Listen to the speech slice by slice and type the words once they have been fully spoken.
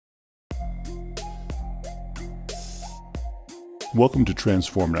Welcome to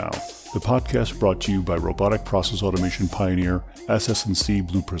Transform Now, the podcast brought to you by robotic process automation pioneer SS&C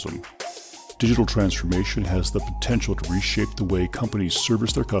Blue Prism. Digital transformation has the potential to reshape the way companies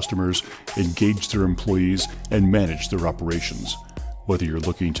service their customers, engage their employees, and manage their operations. Whether you're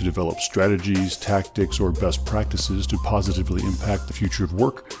looking to develop strategies, tactics, or best practices to positively impact the future of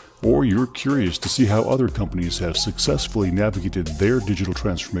work, or you're curious to see how other companies have successfully navigated their digital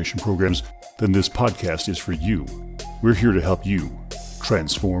transformation programs, then this podcast is for you. We're here to help you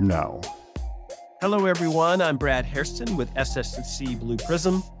transform now. Hello, everyone. I'm Brad Hairston with SS&C Blue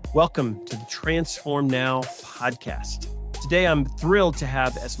Prism. Welcome to the Transform Now podcast. Today, I'm thrilled to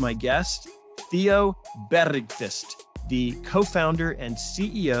have as my guest Theo Bergqvist, the co-founder and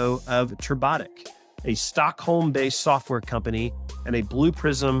CEO of Turbotic, a Stockholm-based software company and a Blue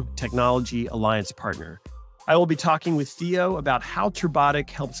Prism Technology Alliance partner. I will be talking with Theo about how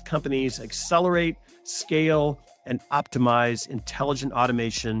Turbotic helps companies accelerate, scale, and optimize intelligent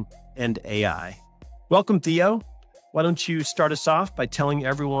automation and AI. Welcome, Theo. Why don't you start us off by telling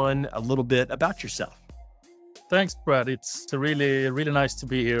everyone a little bit about yourself? Thanks, Brad. It's really nice to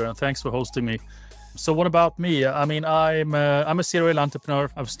be here, and thanks for hosting me. So what about me? I'm a serial entrepreneur.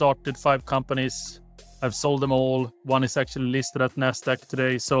 I've started 5 companies. I've sold them all. One is actually listed at NASDAQ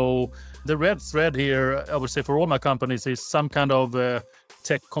today. So the red thread here, I would say, for all my companies is some kind of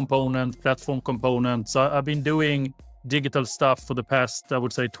tech component, platform component. So I've been doing digital stuff for the past, I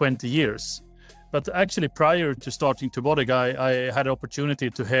would say, 20 years. But actually, prior to starting Turbotic, I had an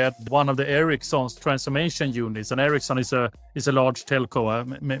opportunity to head one of the Ericsson's transformation units. And Ericsson is a large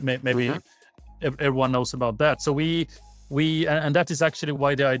telco. Maybe everyone knows about that. So we and that is actually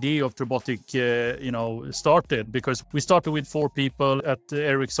why the idea of Turbotic, started, because we started with 4 people at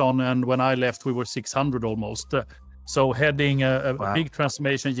Ericsson, and when I left, we were 600 almost. So heading a big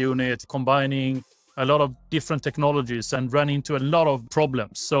transformation unit, combining a lot of different technologies and ran into a lot of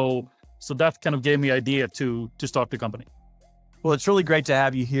problems. So that kind of gave me idea to start the company. Well, it's really great to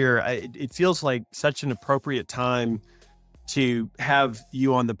have you here. It feels like such an appropriate time to have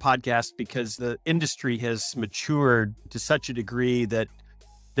you on the podcast because the industry has matured to such a degree that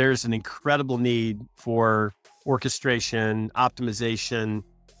there's an incredible need for orchestration, optimization.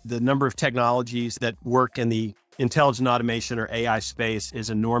 The number of technologies that work in the intelligent automation or AI space is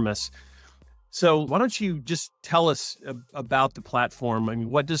enormous. So why don't you just tell us about the platform? I mean,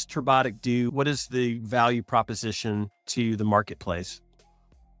 what does Turbotic do? What is the value proposition to the marketplace?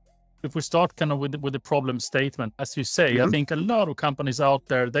 If we start kind of with the problem statement, as you say, I think a lot of companies out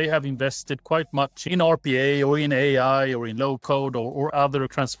there, they have invested quite much in RPA or in AI or in low code or other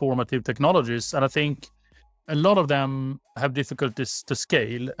transformative technologies. And I think a lot of them have difficulties to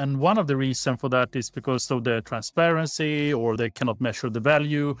scale. And one of the reasons for that is because of the transparency, or they cannot measure the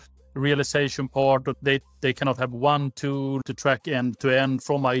value realization part. They cannot have one tool to track end to end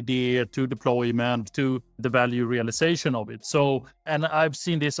from idea to deployment to the value realization of it. So, and I've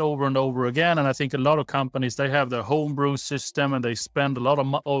seen this over and over again. And I think a lot of companies, they have their homebrew system and they spend a lot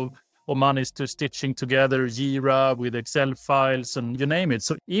of money to stitching together Jira with Excel files and you name it.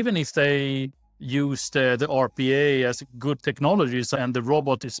 So even if they use the RPA as good technologies and the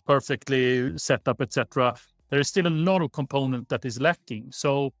robot is perfectly set up, etc., there is still a lot of component that is lacking.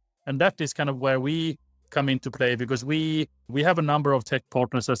 So, and that is kind of where we come into play, because we have a number of tech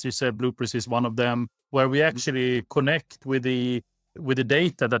partners, as you said. Blue Prism is one of them, where we actually connect with the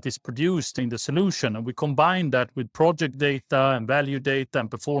data that is produced in the solution, and we combine that with project data and value data and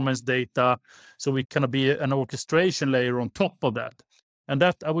performance data, so we can be an orchestration layer on top of that. And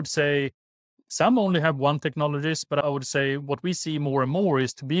that, I would say, some only have one technologies, but I would say what we see more and more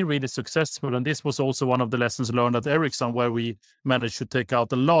is to be really successful. And this was also one of the lessons learned at Ericsson, where we managed to take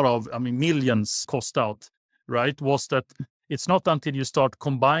out a lot of, millions cost out, right? Was that it's not until you start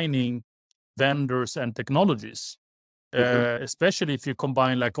combining vendors and technologies, especially if you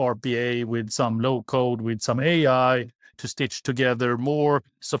combine like RPA with some low code, with some AI to stitch together more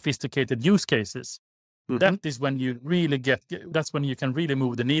sophisticated use cases. That is when you really that's when you can really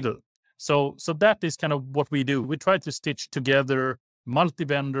move the needle. So that is kind of what we do. We try to stitch together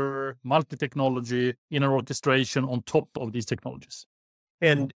multi-vendor, multi-technology in an orchestration on top of these technologies.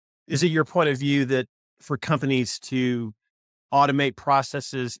 And is it your point of view that for companies to automate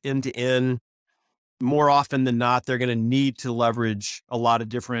processes end to end, more often than not, they're going to need to leverage a lot of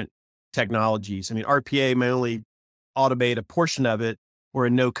different technologies? I mean, RPA may only automate a portion of it, or a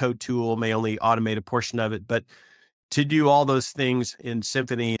no-code tool may only automate a portion of it, but to do all those things in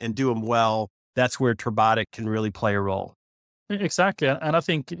Symphony and do them well, that's where Turbotic can really play a role. Exactly. And I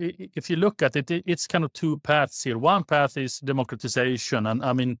think if you look at it, it's kind of 2 paths here. One path is democratization.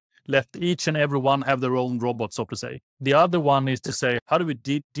 And let each and every one have their own robot, so to say. The other one is to say, how do we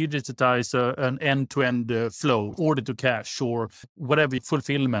digitize an end-to-end flow, order to cash, or whatever,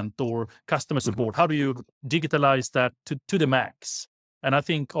 fulfillment or customer support? How do you digitalize that to the max? And I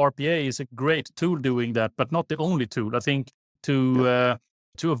think RPA is a great tool doing that, but not the only tool. I think to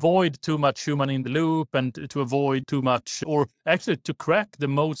avoid too much human in the loop and to avoid too much, or actually to crack the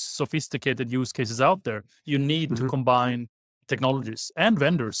most sophisticated use cases out there, you need to combine technologies and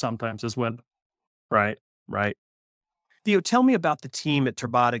vendors sometimes as well. Right. Theo, tell me about the team at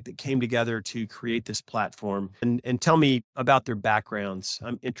Turbotic that came together to create this platform, and tell me about their backgrounds.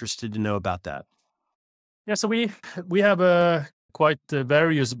 I'm interested to know about that. Yeah, so we have quite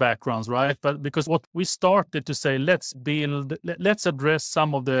various backgrounds, right? But because what we started to say, let's address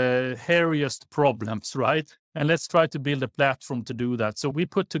some of the hairiest problems, right? And let's try to build a platform to do that. So we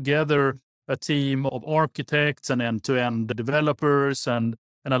put together a team of architects and end-to-end developers and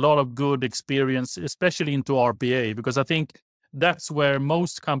a lot of good experience, especially into RPA, because I think that's where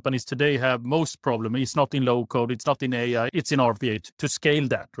most companies today have most problem. It's not in low code, it's not in AI, it's in RPA to scale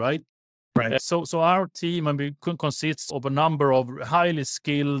that, right? Right. So our team consists of a number of highly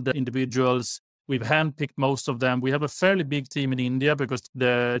skilled individuals. We've handpicked most of them. We have a fairly big team in India because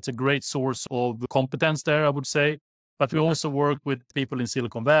it's a great source of competence there, I would say. But we also work with people in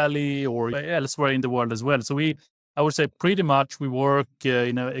Silicon Valley or elsewhere in the world as well. So I would say pretty much we work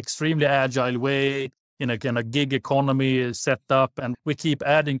in an extremely agile way, in a kind of gig economy setup, and we keep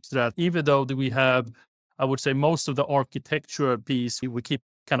adding to that. Even though we have, I would say, most of the architecture piece, we keep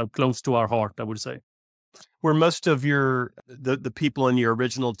kind of close to our heart, I would say. Were most of the people in your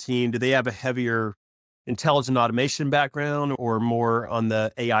original team, do they have a heavier intelligent automation background or more on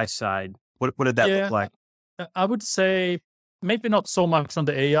the AI side? What did that look like? I would say maybe not so much on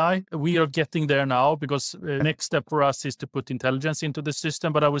the AI. We are getting there now because next step for us is to put intelligence into the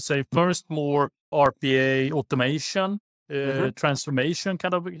system. But I would say first more RPA automation, transformation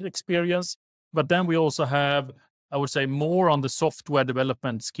kind of experience. But then we also have, I would say, more on the software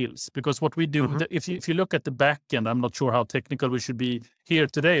development skills, because what we do, if you look at the back end, I'm not sure how technical we should be here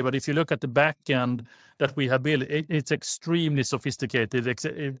today, but if you look at the back end that we have built, it's extremely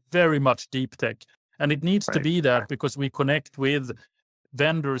sophisticated, very much deep tech. And it needs to be that because we connect with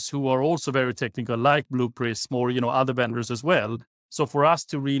vendors who are also very technical, like Blue Prism or other vendors as well. So for us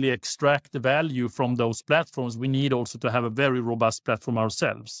to really extract the value from those platforms, we need also to have a very robust platform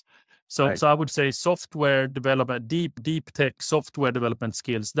ourselves. So I would say software development, deep tech software development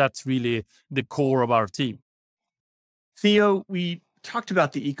skills, that's really the core of our team. Theo, we talked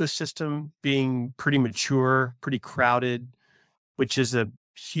about the ecosystem being pretty mature, pretty crowded, which is a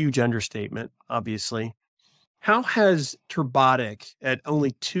huge understatement, obviously. How has Turbotic, at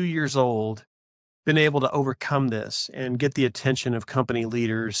only 2 years old, been able to overcome this and get the attention of company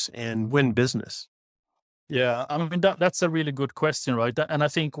leaders and win business? Yeah, I mean, that's a really good question, right? And I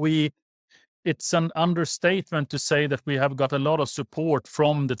think it's an understatement to say that we have got a lot of support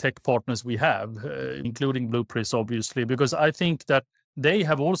from the tech partners we have, including Blue Prism, obviously, because I think that they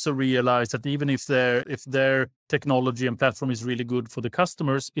have also realized that even if their technology and platform is really good for the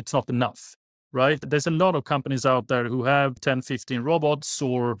customers, it's not enough, right? There's a lot of companies out there who have 10, 15 robots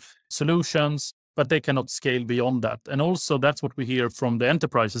or solutions, but they cannot scale beyond that. And also that's what we hear from the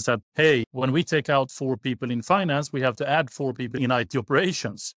enterprises that, hey, when we take out 4 people in finance, we have to add 4 people in IT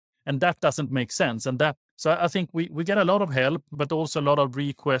operations. And that doesn't make sense. So I think we get a lot of help, but also a lot of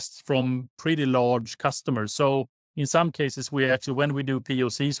requests from pretty large customers. So in some cases, we actually, when we do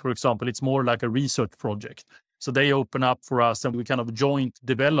POCs, for example, it's more like a research project. So they open up for us and we kind of joint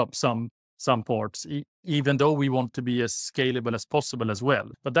develop some parts, even though we want to be as scalable as possible as well.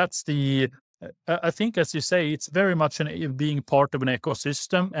 But that's I think, as you say, it's very much being part of an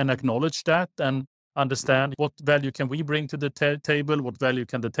ecosystem and acknowledge that and understand what value can we bring to the table, what value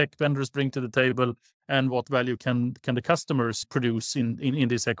can the tech vendors bring to the table, and what value can the customers produce in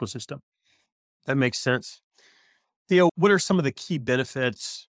this ecosystem. That makes sense. Theo, what are some of the key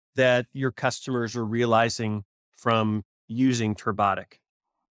benefits that your customers are realizing from using Turbotic?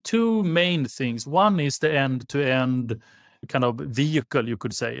 2 main things. One is the end-to-end kind of vehicle, you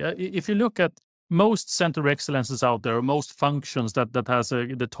could say. If you look at most center of excellences out there, most functions that has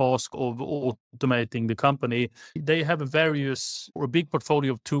the task of automating the company, they have a big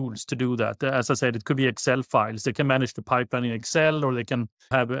portfolio of tools to do that. As I said, it could be Excel files. They can manage the pipeline in Excel, or they can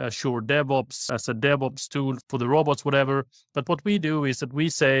have Azure DevOps as a DevOps tool for the robots, whatever. But what we do is that we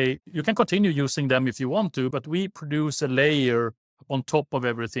say, you can continue using them if you want to, but we produce a layer on top of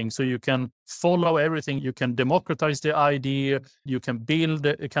everything. So you can follow everything. You can democratize the idea. You can build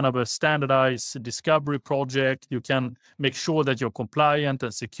a kind of a standardized discovery project. You can make sure that you're compliant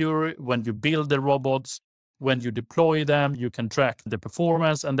and secure when you build the robots. When you deploy them, you can track the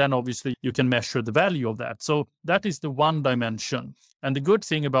performance, and then obviously you can measure the value of that. So that is the one dimension. And the good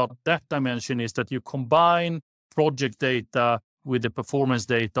thing about that dimension is that you combine project data with the performance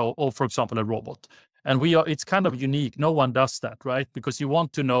data of, for example, a robot. And it's kind of unique. No one does that, right? Because you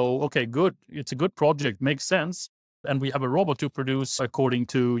want to know, okay, good, it's a good project, makes sense. And we have a robot to produce according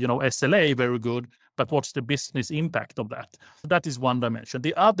to, SLA, very good. But what's the business impact of that? That is one dimension.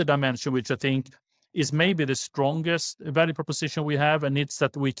 The other dimension, which I think is maybe the strongest value proposition we have, and it's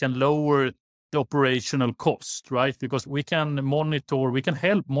that we can lower the operational cost, right? Because we can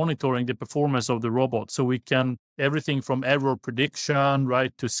help monitoring the performance of the robot. So we can, everything from error prediction,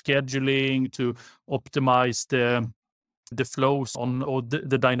 right, to scheduling, to optimize the flows or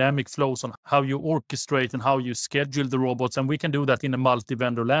the dynamic flows on how you orchestrate and how you schedule the robots. And we can do that in a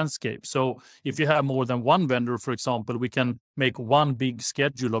multi-vendor landscape. So if you have more than one vendor, for example, we can make one big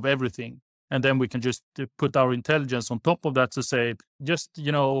schedule of everything. And then we can just put our intelligence on top of that to say, just,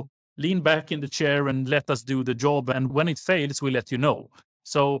 lean back in the chair and let us do the job. And when it fails, we let you know.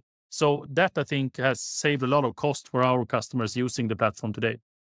 So that, I think, has saved a lot of cost for our customers using the platform today.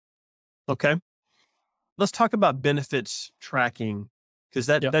 Okay. Let's talk about benefits tracking, because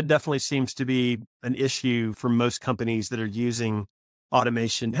that definitely seems to be an issue for most companies that are using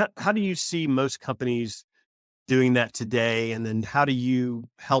automation. How do you see most companies doing that today? And then how do you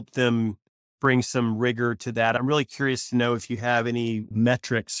help them bring some rigor to that? I'm really curious to know if you have any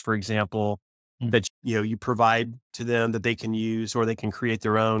metrics, for example, that you provide to them that they can use, or they can create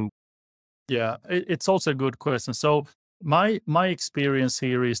their own. Yeah, it's also a good question. So my experience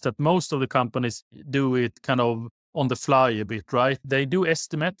here is that most of the companies do it kind of on the fly a bit, right? They do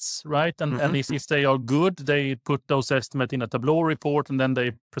estimates, right? And if they are good, they put those estimates in a Tableau report, and then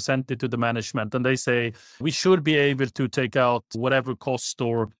they present it to the management. And they say, we should be able to take out whatever cost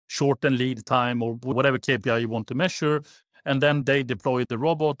or shorten lead time or whatever KPI you want to measure. And then they deploy the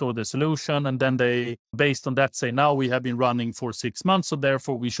robot or the solution. And then they, based on that, say, now we have been running for 6 months, so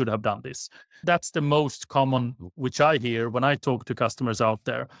therefore we should have done this. That's the most common, which I hear when I talk to customers out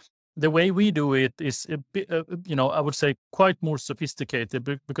there. The way we do it is a bit, I would say quite more sophisticated,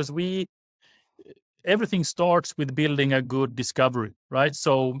 because everything starts with building a good discovery, right?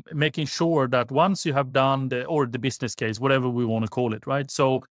 So making sure that once you have done the business case, whatever we want to call it, right?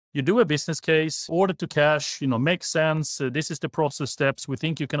 So you do a business case, order to cash, makes sense. This is the process steps. We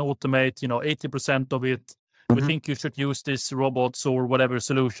think you can automate, 80% of it. We think you should use these robots or whatever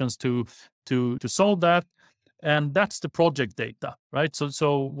solutions to solve that. And that's the project data, right?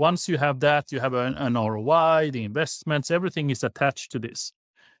 So once you have that, you have an ROI, the investments, everything is attached to this.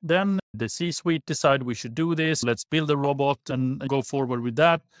 Then the C-suite decide we should do this. Let's build a robot and go forward with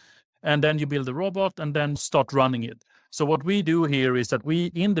that. And then you build the robot and then start running it. So what we do here is that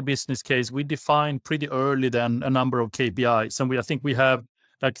in the business case, we define pretty early then a number of KPIs. And I think we have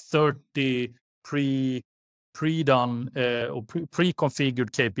like 30 pre-done or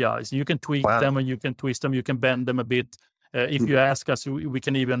pre-configured KPIs. You can tweak them, and you can twist them, you can bend them a bit. If you ask us, we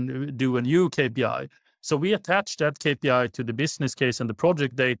can even do a new KPI. So we attach that KPI to the business case and the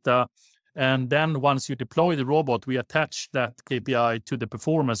project data. And then once you deploy the robot, we attach that KPI to the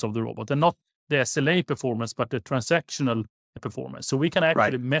performance of the robot, and not the SLA performance, but the transactional performance. So we can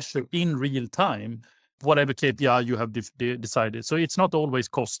actually measure in real time whatever KPI you have decided. So it's not always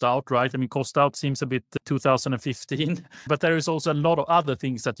cost out, right? I mean, cost out seems a bit 2015, but there is also a lot of other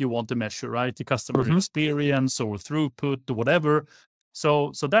things that you want to measure, right? The customer experience or throughput or whatever.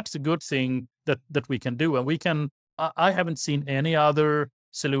 So that's a good thing that we can do. And I haven't seen any other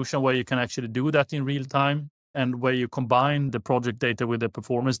solution where you can actually do that in real time, and where you combine the project data with the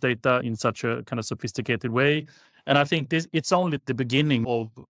performance data in such a kind of sophisticated way. And I think it's only the beginning of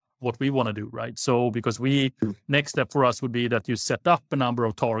what we want to do, right? So because next step for us would be that you set up a number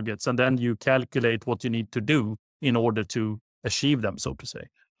of targets, and then you calculate what you need to do in order to achieve them, so to say.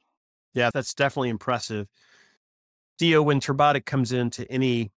 Yeah, that's definitely impressive. Theo, when Turbotic comes into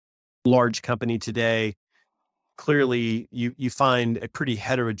any large company today, clearly you find a pretty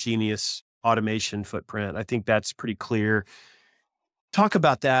heterogeneous automation footprint. I think that's pretty clear. Talk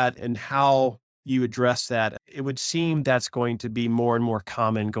about that and how you address that. It would seem that's going to be more and more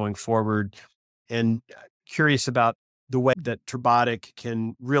common going forward, and curious about the way that Turbotic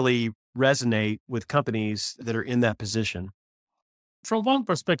can really resonate with companies that are in that position. From one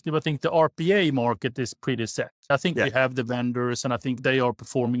perspective, I think the RPA market is pretty set. I think we have the vendors, and I think they are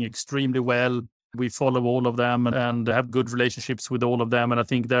performing extremely well. We follow all of them and have good relationships with all of them. And I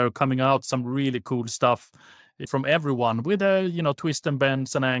think they're coming out some really cool stuff from everyone with twist and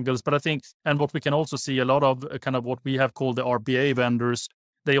bends and angles. But I think, and what we can also see a lot of kind of what we have called the RPA vendors,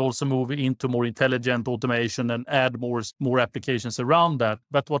 they also move into more intelligent automation and add more applications around that.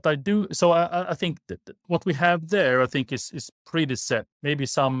 But what I do, so I think that what we have there, I think is pretty set. Maybe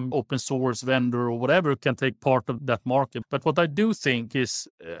some open source vendor or whatever can take part of that market. But what I do think is,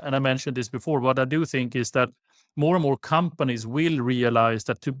 and I mentioned this before, what I do think is that more and more companies will realize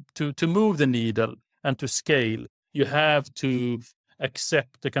that to move the needle and to scale, you have to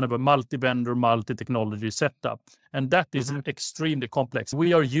accept a kind of a multi-vendor, multi-technology setup. And that is extremely complex.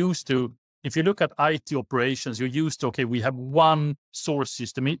 We are used to, if you look at IT operations, you're used to, okay, we have one source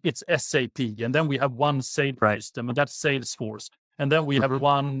system, it's SAP, and then we have one sales system, and that's Salesforce. And then we have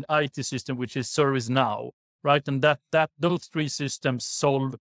one IT system, which is ServiceNow, right? And that those three systems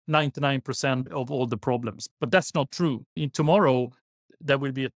solve 99% of all the problems. But that's not true. In tomorrow, there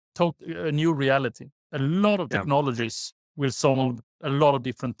will be a new reality. A lot of technologies will solve a lot of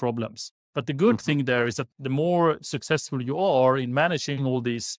different problems. But the good thing there is that the more successful you are in managing all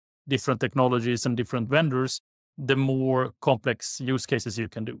these different technologies and different vendors, the more complex use cases you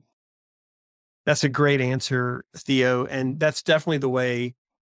can do. That's a great answer, Theo. And that's definitely the way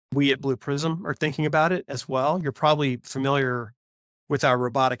we at Blue Prism are thinking about it as well. You're probably familiar with our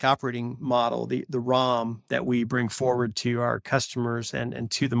robotic operating model, the ROM that we bring forward to our customers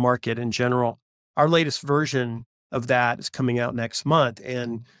and to the market in general. Our latest version of that is coming out next month.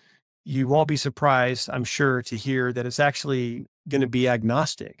 And you won't be surprised, I'm sure, to hear that it's actually going to be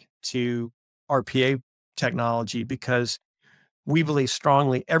agnostic to RPA technology, because we believe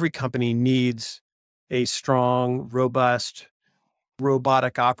strongly every company needs a strong, robust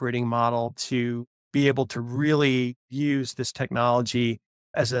robotic operating model to be able to really use this technology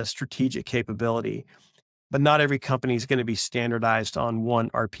as a strategic capability. But not every company is going to be standardized on one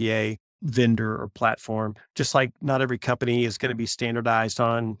RPA vendor or platform, just like not every company is going to be standardized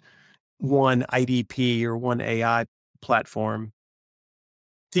on one IDP or one AI platform.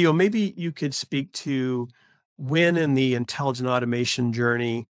 Theo, maybe you could speak to when in the intelligent automation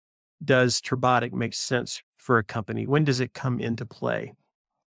journey does Turbotic make sense for a company? When does it come into play?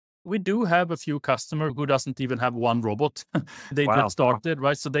 We do have a few customers who doesn't even have one robot. They just started,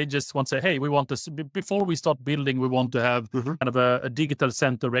 right? So they just want to say, hey, we want to, before we start building, we want to have kind of a digital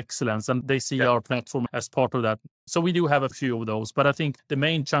center of excellence. And they see our platform as part of that. So we do have a few of those. But I think the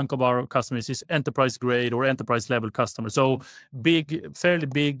main chunk of our customers is enterprise grade or enterprise level customers. So fairly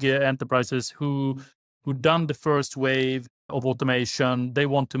big enterprises who done the first wave of automation. They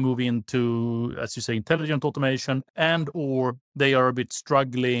want to move into, as you say, intelligent automation, and or they are a bit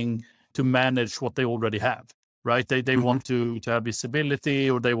struggling to manage what they already have, right? They want to have visibility,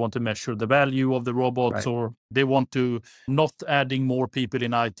 or they want to measure the value of the robots, or they want to not adding more people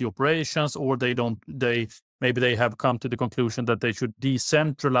in IT operations, or maybe they have come to the conclusion that they should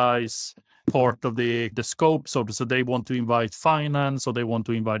decentralize part of the scope. So they want to invite finance, or they want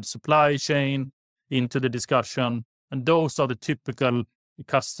to invite supply chain into the discussion. And those are the typical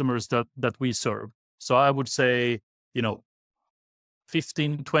customers that we serve. So I would say,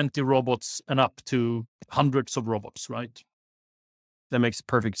 15, 20 robots and up to hundreds of robots, right? That makes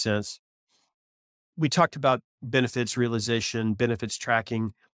perfect sense. We talked about benefits realization, benefits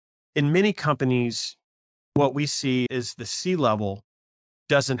tracking. In many companies, what we see is the C-level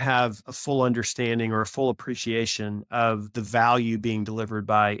doesn't have a full understanding or a full appreciation of the value being delivered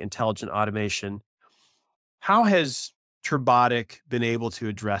by intelligent automation. How has Turbotic been able to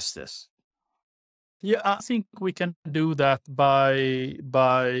address this? Yeah, I think we can do that by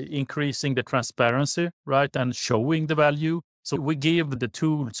increasing the transparency, right, and showing the value. So we give the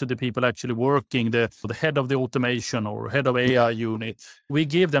tools to the people actually working, the head of the automation or head of AI unit. We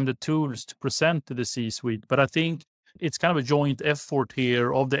give them the tools to present to the C-suite. But I think it's kind of a joint effort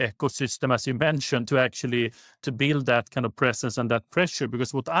here of the ecosystem, as you mentioned, to build that kind of presence and that pressure.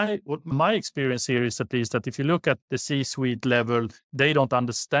 Because what my experience here is, at least, that if you look at the C-suite level, they don't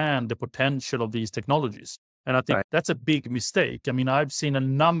understand the potential of these technologies. And I think that's a big mistake. I mean, I've seen a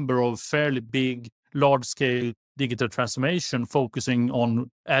number of fairly big, large-scale digital transformation focusing on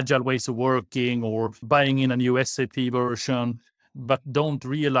agile ways of working or buying in a new SAP version, but don't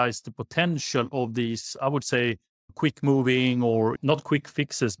realize the potential of these, I would say, quick moving, or not quick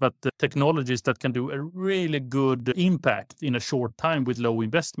fixes, but the technologies that can do a really good impact in a short time with low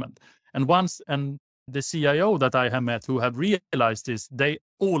investment. And the CIO that I have met who have realized this, they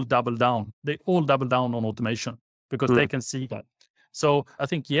all double down. They all double down on automation because they can see that. So I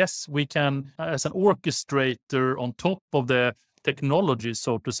think, yes, we can, as an orchestrator on top of the technology,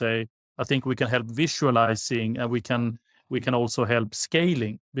 so to say, I think we can help visualizing, and we can also help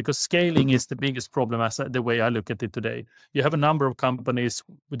scaling, because scaling is the biggest problem as the way I look at it today. You have a number of companies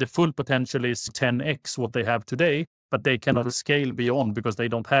with the full potential is 10x what they have today, but they cannot scale beyond because they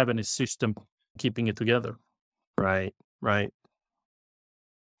don't have any system keeping it together. Right.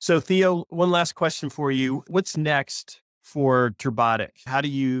 So Theo, one last question for you. What's next for Turbotic? How do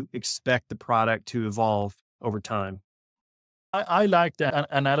you expect the product to evolve over time? I like the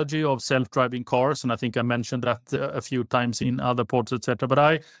analogy of self-driving cars, and I think I mentioned that a few times in other pods, etc.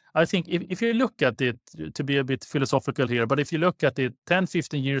 But I think if you look at it, to be a bit philosophical here, but if you look at it 10,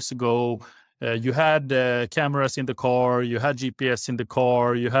 15 years ago, you had cameras in the car, you had GPS in the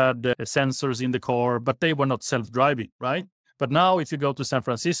car, you had sensors in the car, but they were not self-driving, right? But now if you go to San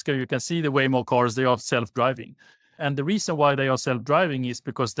Francisco, you can see the Waymo cars, they are self-driving. And the reason why they are self-driving is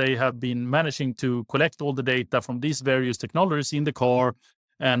because they have been managing to collect all the data from these various technologies in the car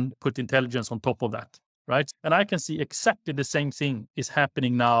and put intelligence on top of that, right? And I can see exactly the same thing is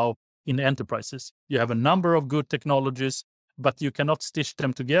happening now in enterprises. You have a number of good technologies, but you cannot stitch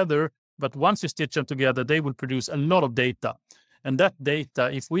them together. But once you stitch them together, they will produce a lot of data. And that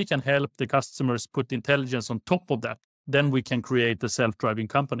data, if we can help the customers put intelligence on top of that, then we can create a self-driving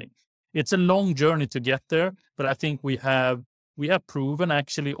company. It's a long journey to get there, but I think we have proven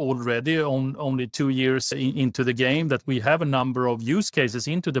actually already on only 2 years into the game that we have a number of use cases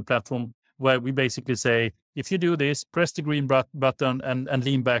into the platform where we basically say, if you do this, press the green button and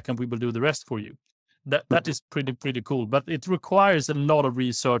lean back and we will do the rest for you. That is pretty cool, but it requires a lot of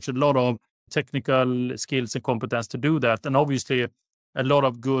research, a lot of technical skills and competence to do that. And obviously a lot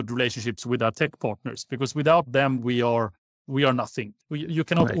of good relationships with our tech partners, because without them, we are nothing. You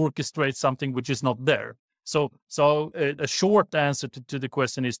cannot orchestrate something which is not there. So a short answer to the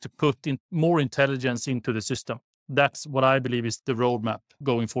question is to put in more intelligence into the system. That's what I believe is the roadmap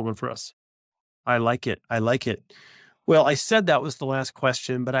going forward for us. I like it. Well, I said that was the last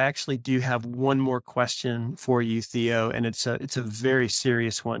question, but I actually do have one more question for you, Theo, and it's a very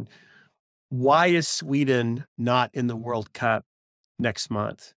serious one. Why is Sweden not in the World Cup next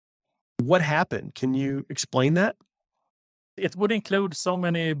month? What happened? Can you explain that? It would include so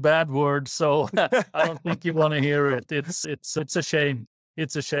many bad words, so I don't think you want to hear it. It's a shame.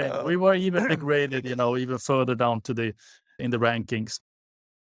 It's a shame. We were even degraded, even further down in the rankings.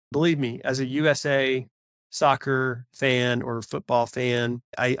 Believe me, as a USA soccer fan or football fan,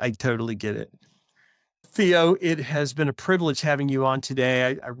 I totally get it. Theo, it has been a privilege having you on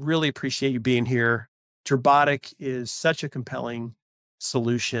today. I really appreciate you being here. Turbotic is such a compelling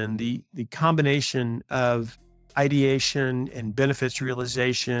solution. The combination of ideation and benefits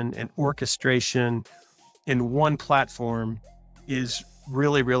realization and orchestration in one platform is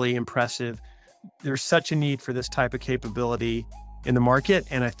really, really impressive. There's such a need for this type of capability in the market,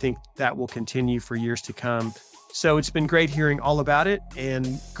 and I think that will continue for years to come. So it's been great hearing all about it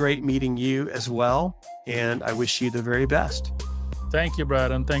and great meeting you as well. And I wish you the very best. Thank you,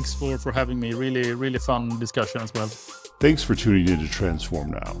 Brad, and thanks for having me. Really, really fun discussion as well. Thanks for tuning in to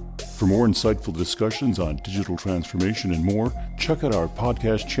Transform Now. For more insightful discussions on digital transformation and more, check out our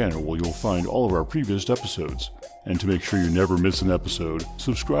podcast channel where you'll find all of our previous episodes. And to make sure you never miss an episode,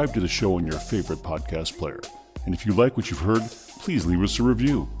 subscribe to the show on your favorite podcast player. And if you like what you've heard, please leave us a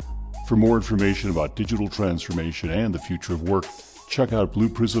review. For more information about digital transformation and the future of work, check out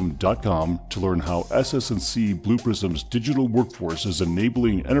blueprism.com to learn how SS&C Blue Prism's digital workforce is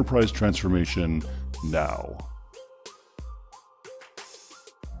enabling enterprise transformation now.